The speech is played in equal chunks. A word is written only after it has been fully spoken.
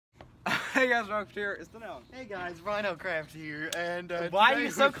Hey guys, Rocket here. It's the Noun. Hey guys, Rhinocraft here, and Why are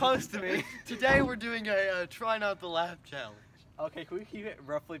you so close to me? Today we're doing a try not to laugh challenge. Okay, can we keep it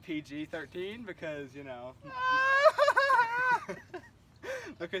roughly PG-13 because you know,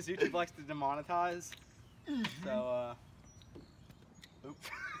 because YouTube likes to demonetize. So oops,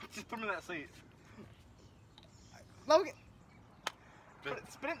 just put him in that seat. Logan,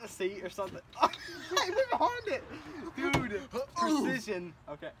 spin it in the seat or something. Hey, we're behind it, dude. Precision.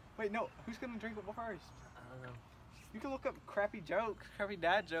 Okay. Wait, no. Who's gonna drink it first? I don't know. You can look up crappy jokes, crappy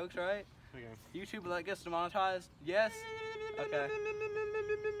dad jokes, right? Okay. YouTube will that gets demonetized? Yes. Okay.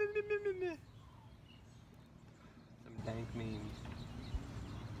 Some dank memes.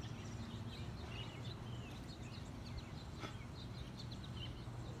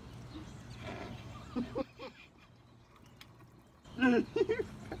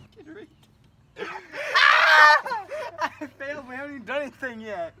 I failed. We haven't even done anything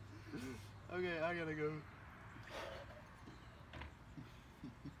yet. Okay, I gotta go.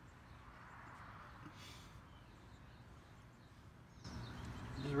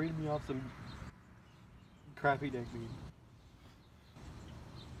 Just read me off some crappy dank memes.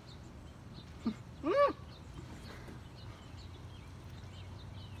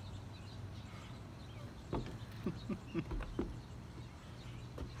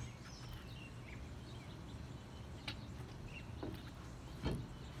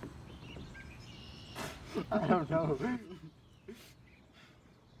 I don't know.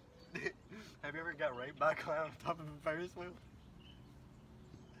 Have you ever got raped by a clown on top of a Ferris wheel?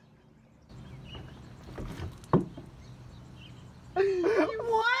 What?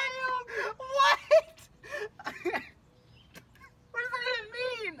 What? What does that even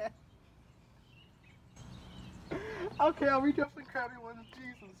mean? Okay, I'll read up some crappy ones.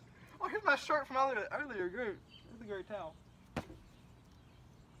 Jesus. Oh, here's my shirt from earlier. Great. That's a great towel.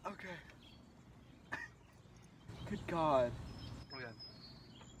 Okay. Good God. Okay.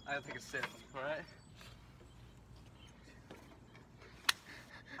 I gotta take a sip, alright?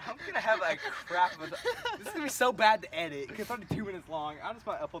 I'm gonna have a crap of a... This is gonna be so bad to edit because it's only 2 minutes long. I'm just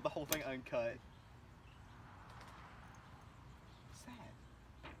about to upload the whole thing uncut. Sad.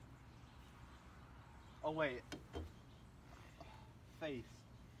 Oh wait. Face.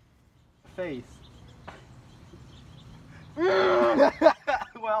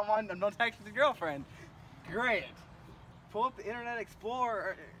 Well, I'm not texting the girlfriend. Great. Pull up the Internet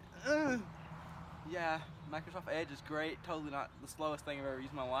Explorer. Yeah, Microsoft Edge is great. Totally not the slowest thing I've ever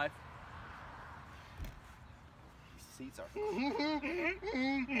used in my life. These seats are.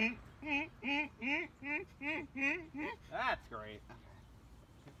 That's great.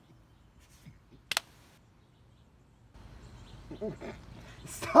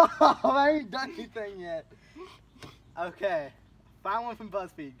 Stop! I ain't done anything yet. Okay. Find one from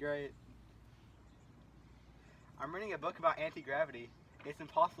BuzzFeed. Great. I'm reading a book about anti-gravity. It's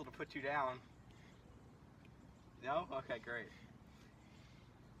impossible to put you down. No? Okay, great.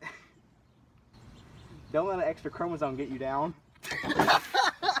 Don't let an extra chromosome get you down. I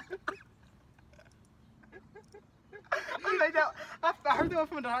made that. I heard that one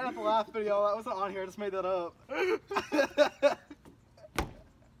from a Try Not to Laugh video. That wasn't on here. I just made that up.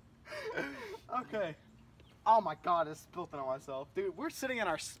 Okay. Oh my God, I spilled it on myself. Dude, we're sitting in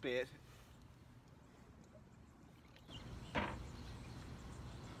our spit.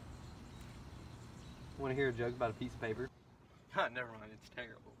 Want to hear a joke about a piece of paper? Never mind, it's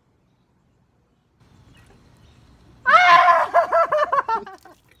terrible.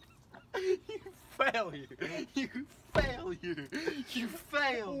 You failure! You failure! You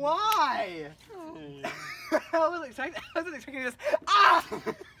failed! Why? I wasn't expecting this. Ah!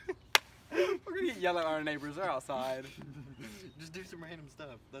 We're gonna get yelled at by our neighbors. They're outside. Just do some random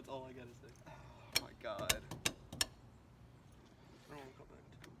stuff. That's all I gotta say. Oh my God. I don't want to call that.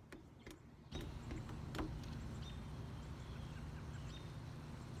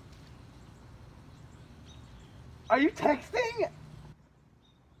 Are you texting?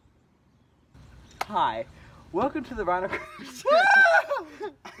 Hi. Welcome to the Rhinocraft.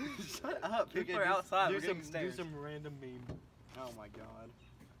 Shut up. People are outside. Do We're getting some stares. random meme. Oh my God.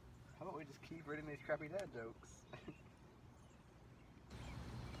 How about we just keep reading these crappy dad jokes?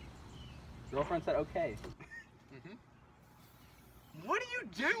 Girlfriend said okay. What are you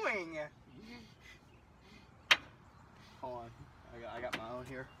doing? Hold on. I got my own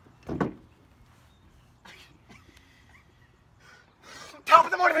here. Top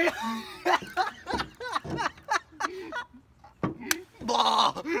of the morning!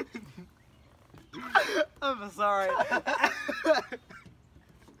 Blah! I'm sorry.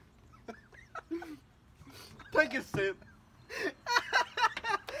 Take a sip.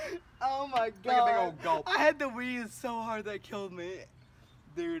 my god. Like a big old gulp. I had to wheeze so hard that killed me.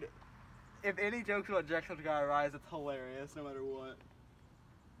 Dude, if any jokes about Jacksepticeye arise, it's hilarious no matter what.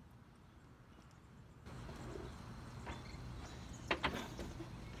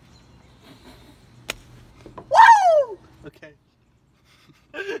 Woo! Okay.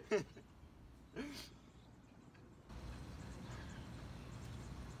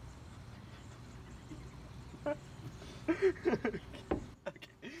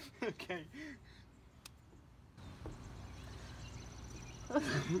 Okay.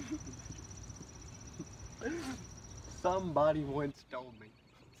 Somebody once told me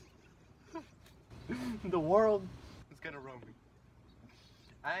the world is gonna ruin me.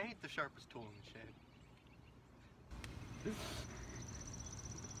 I ain't the sharpest tool in the shed.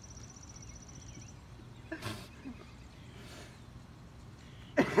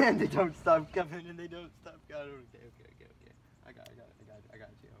 And they don't stop coming, and they don't stop coming. Okay. I got you.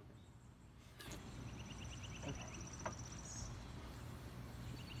 Okay.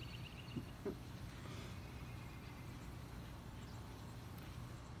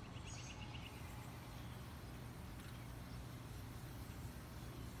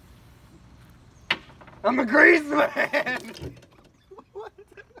 I'm a grease man! What?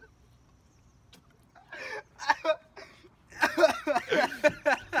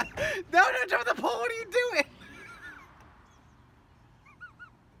 No, jump the pole. What are you doing?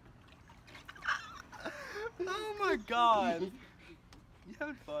 Oh my god. You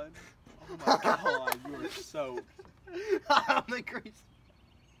having fun? Oh my god, you are soaked. I'm the grease.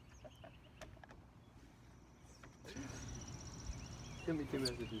 Send me 2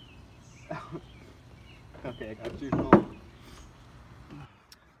 messages. Okay, I got you.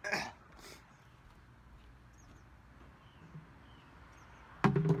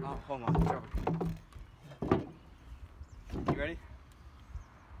 Oh, hold on. Trevor. You ready?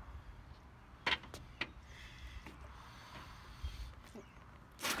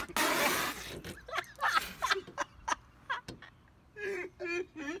 You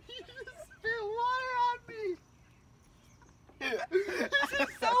just spit water on me!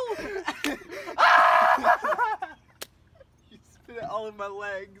 You spit it all in my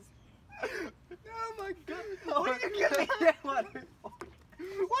legs. Oh my god. Oh, What are you giving me that water for?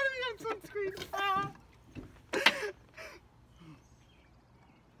 Why do you have sunscreen? Ah.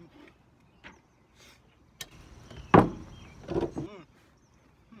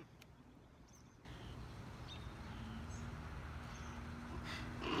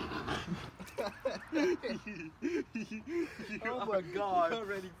 Oh my god. You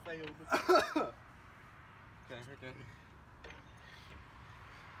already failed. Okay.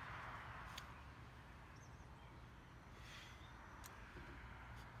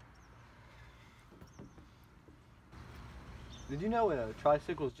 Did you know a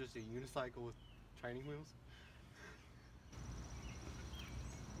tricycle is just a unicycle with training wheels?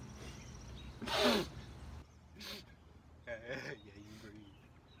 Yeah, you breathe.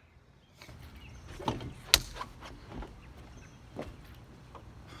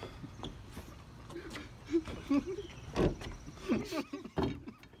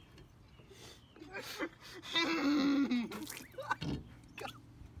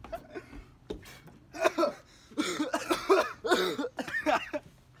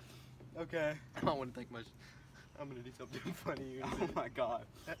 Okay. I don't want to take much. I'm gonna do something funny. Oh my god.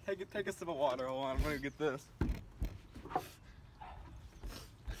 Take a sip of water. Hold on. I'm gonna get this.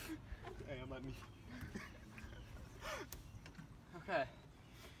 Hey, I'm letting me. Okay.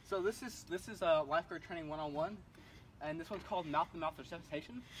 So this is lifeguard training 101, and this one's called mouth-to-mouth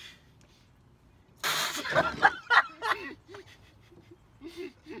resuscitation.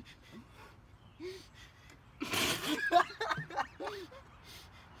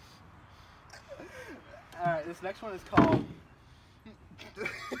 Alright, this next one is called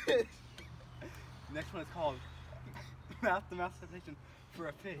mouth-to-mouth resuscitation for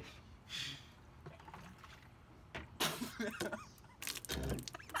a fish.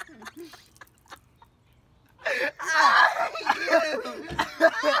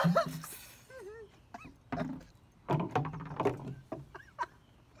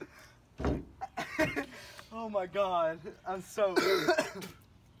 Oh my god, I'm so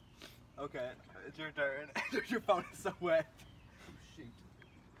okay, it's your turn. Your phone is so wet. Shoot.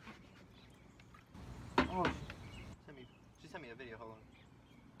 Oh, she sent me a video. Hold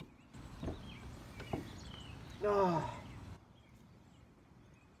on. Oh.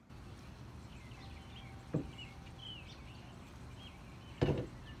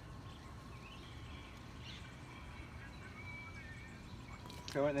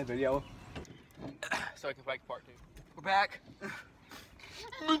 Show it in the video. So I can back part 2. We're back.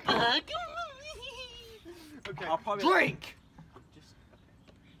 We're back. Okay. I'll probably Drink! Just,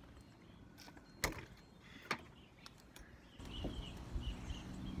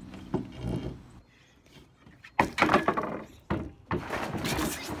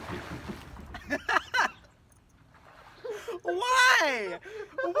 Why?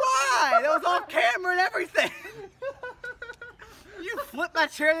 Why? That was off camera and everything. You flipped my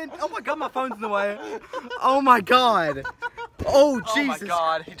chair and oh my god, my phone's in the way. Oh my god. Oh Jesus. Oh my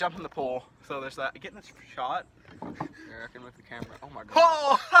god, he jumped in the pool. So there's that. Getting this shot. Here, I can move the camera. Oh my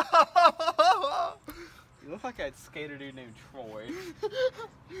god. Oh! You look like a skater dude named Troy.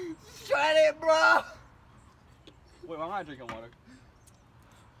 shut it, bro! Wait, why am I drinking water?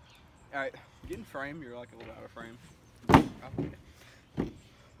 Alright, get in frame. You're like a little out of frame.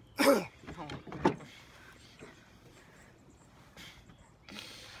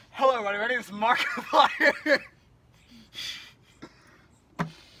 Hello everybody, my name is Markiplier.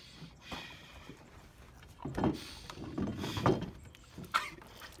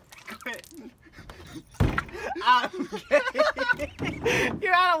 Quit. I'm gay.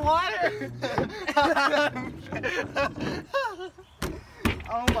 You're out of water.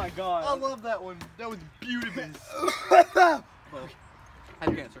 Oh my god. I love that one. That was beautiful. I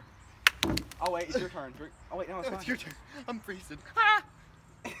have cancer. Oh wait, it's your turn. Drink. Oh wait, no, it's It's your turn. I'm freezing.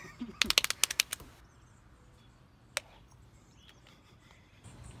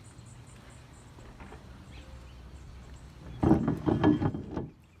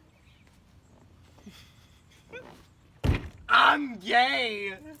 I'm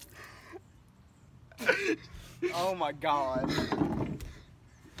gay. Oh my god.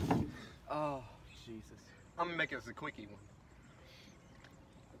 Oh Jesus. I'm gonna make this a quickie one.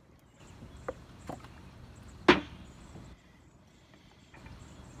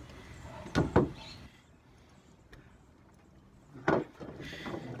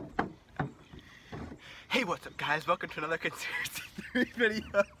 Hey, what's up guys? Welcome to another Conspiracy Theory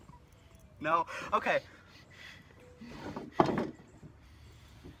video. No? Okay.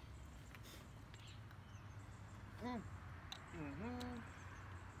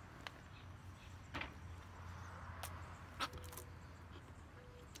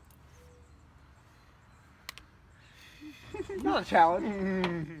 Not a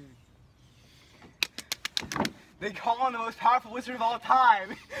challenge. They call him the most powerful wizard of all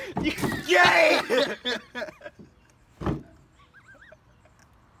time. Yay!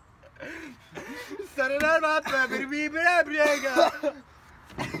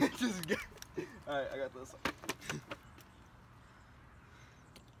 Just get. Alright, I got this.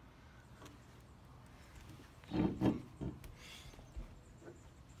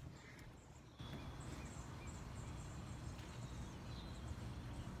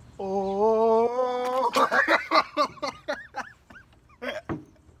 Oh!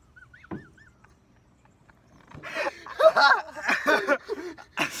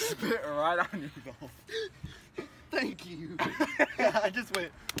 I spit right on your mouth. Thank you. I just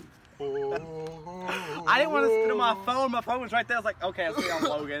went. Oh. I didn't want to spit on my phone. My phone was right there. I was like, okay, I'll spit on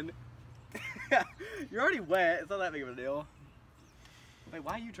Logan. You're already wet. It's not that big of a deal. Wait,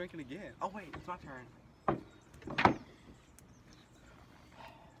 why are you drinking again? Oh wait, it's my turn.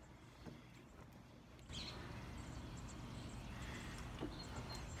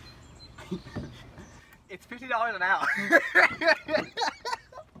 It's $50 an hour.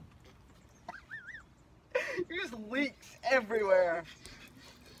 You just leaks everywhere.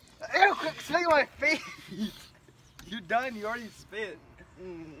 Ew, quit spitting on my feet. You're done. You already spit.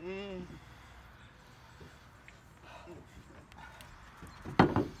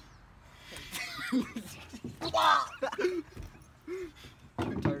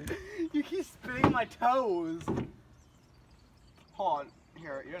 You keep spitting on my toes. Hold on.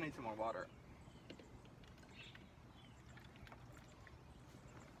 Here, you don't need some more water.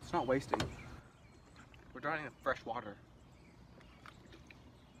 It's not wasting. We're drowning in fresh water.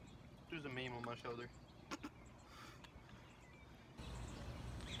 There's a meme on my shoulder.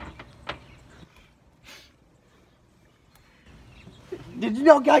 Did you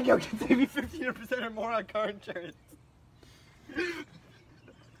know Geico can save you 15% or more on car insurance?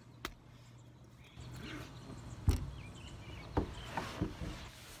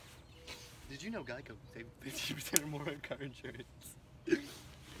 Did you know Geico can save 50% or more on car insurance?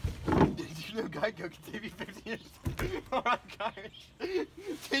 Did you know Geico can save you 50% more on car insurance?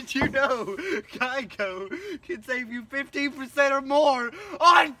 Did you know Geico can save you 15% or more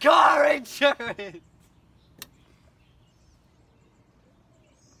on car insurance?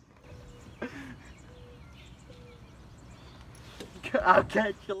 I'll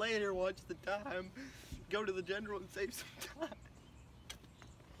catch you later. Watch the time. Go to the general and save some time.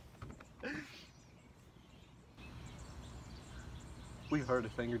 We've heard a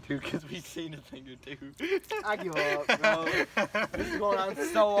thing or two because we've seen a thing or two. I give up, bro. This is going on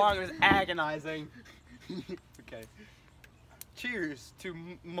so long, it was agonizing. Okay. Cheers to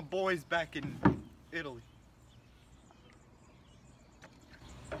my boys back in Italy.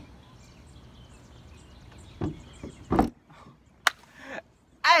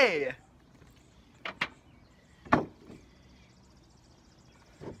 Hey!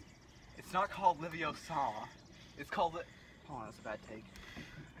 It's not called Leviosa. It's called it. Oh, that's a bad take.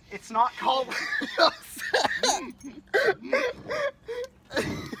 It's not called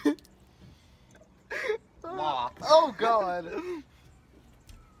Law. Oh God.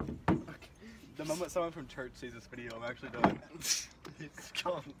 Okay. The moment someone from church sees this video, I'm actually doing it. It's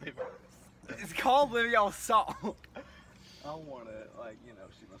called Leviosa. It's called Leviosa. I want to, like, you know,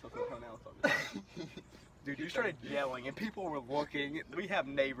 shoot myself in the toenail. So I'm just Dude, you started yelling and people were looking. We have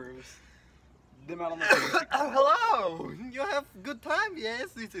neighbors. Them out on the street. hello! You have good time?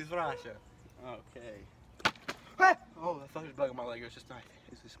 Yes, this is Russia. Okay. Ah! Oh, I thought it was a bug on my leg. It was just not.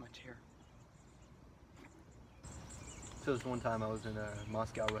 It's just my chair. So this one time I was in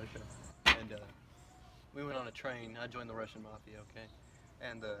Moscow, Russia, and we went on a train. I joined the Russian mafia, okay?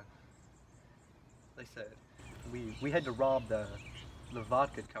 And they said we had to rob the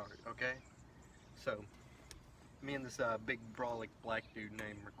vodka cart, okay? So me and this big brolic black dude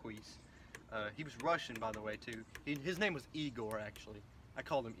named Marquise. He was Russian, by the way, too. His name was Igor, actually. I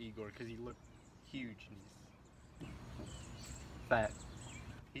called him Igor because he looked huge and he's fat.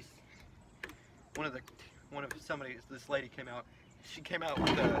 He's this lady came out. She came out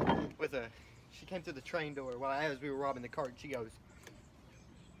she came through the train door as we were robbing the cart. She goes,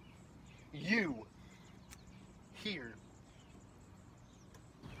 "You here?"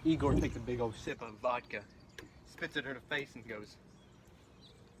 Igor takes a big old sip of vodka, spits it in her face, and goes,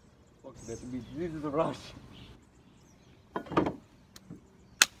 "Look, this is a rush."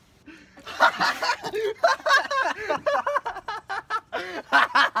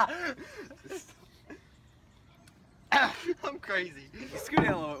 I'm crazy. Scoot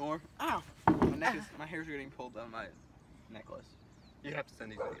down a little bit more. Ow! My hair's getting pulled down my necklace. You have to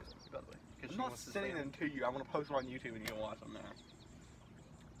send these videos to me, by the way. 'Cause I'm she not wants to sending see them to you. I'm gonna post them on YouTube and you can watch them there.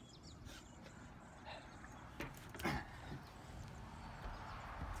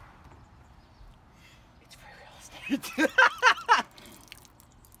 It's free real estate.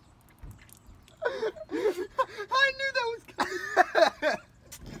 I knew that was coming.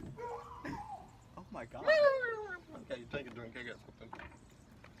 Oh my God. Okay, you take a drink. I got something.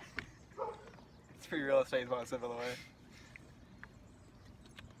 It's free real estate is what I said, by the way.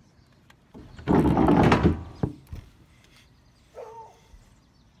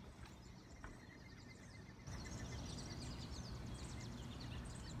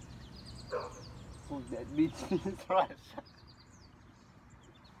 That beach is Russia.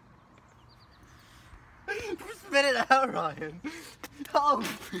 Spit it out, Ryan. Oh,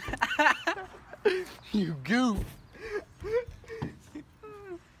 you goof.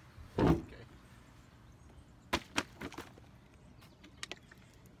 Okay.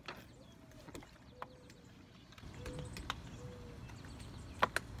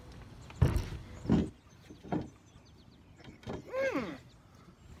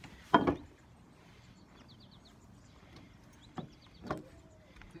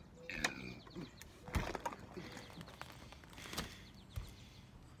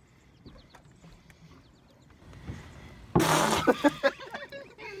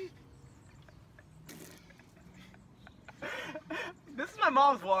 This is my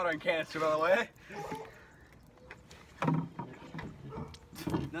mom's watering canister, by the way.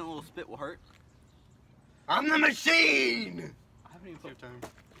 That little spit will hurt. I'm the machine. I haven't even It's your turn.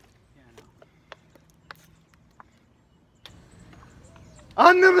 Yeah, I know.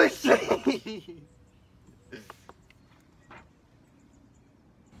 I'm the machine.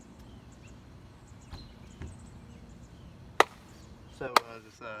 So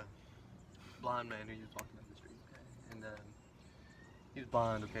this blind man who you was walking down the street, okay? And he was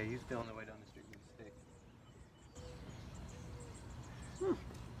blind, okay? He was feeling the way down the street with a stick.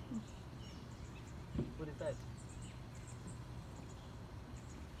 What is that?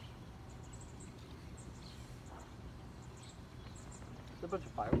 It's a bunch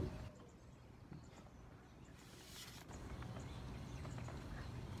of fireworks.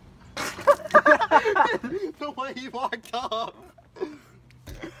 The way he walked up.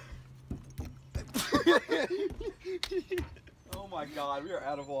 Oh my God, we are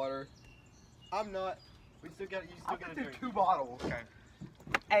out of water. I'm not. You still got to drink. 2 bottles. Okay.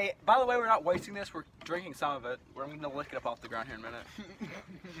 Hey, by the way, we're not wasting this. We're drinking some of it. We're gonna lick it up off the ground here in a minute.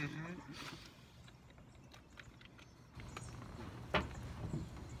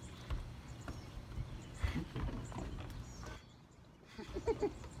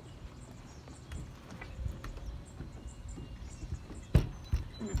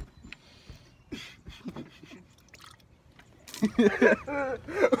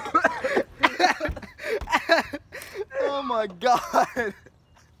 Oh my god.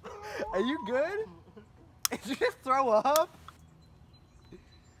 Are you good? Did you just throw up?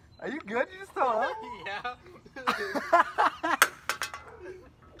 Are you good? Did you just throw up? Yeah.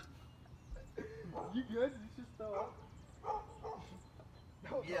 You good? Did you just throw up?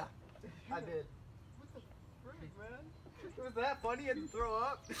 Yeah, I did. What the frick, man? Was that funny? You had to throw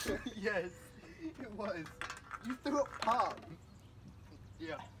up? Yes, it was. You threw up pop.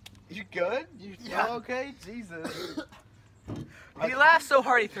 Yeah. You good? You Yeah. okay? Jesus. He laughed so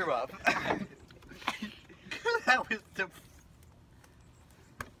hard he threw up. That was the.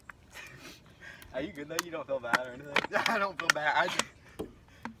 Are you good though? You don't feel bad or anything? I don't feel bad. I just.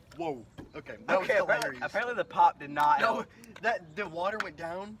 Whoa. Okay. That was hilarious. Apparently the pop did not No, help. that the water went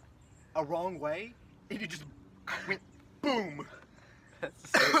down a wrong way, and it just went boom.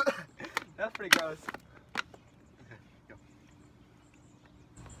 That's pretty gross. Okay, go.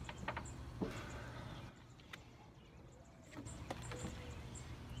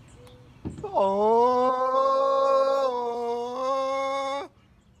 Oh.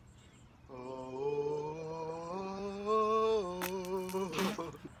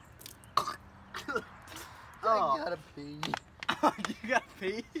 Oh. I gotta pee. You got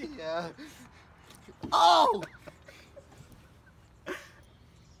pee? Yeah. Oh!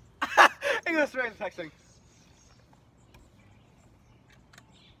 He goes straight into texting.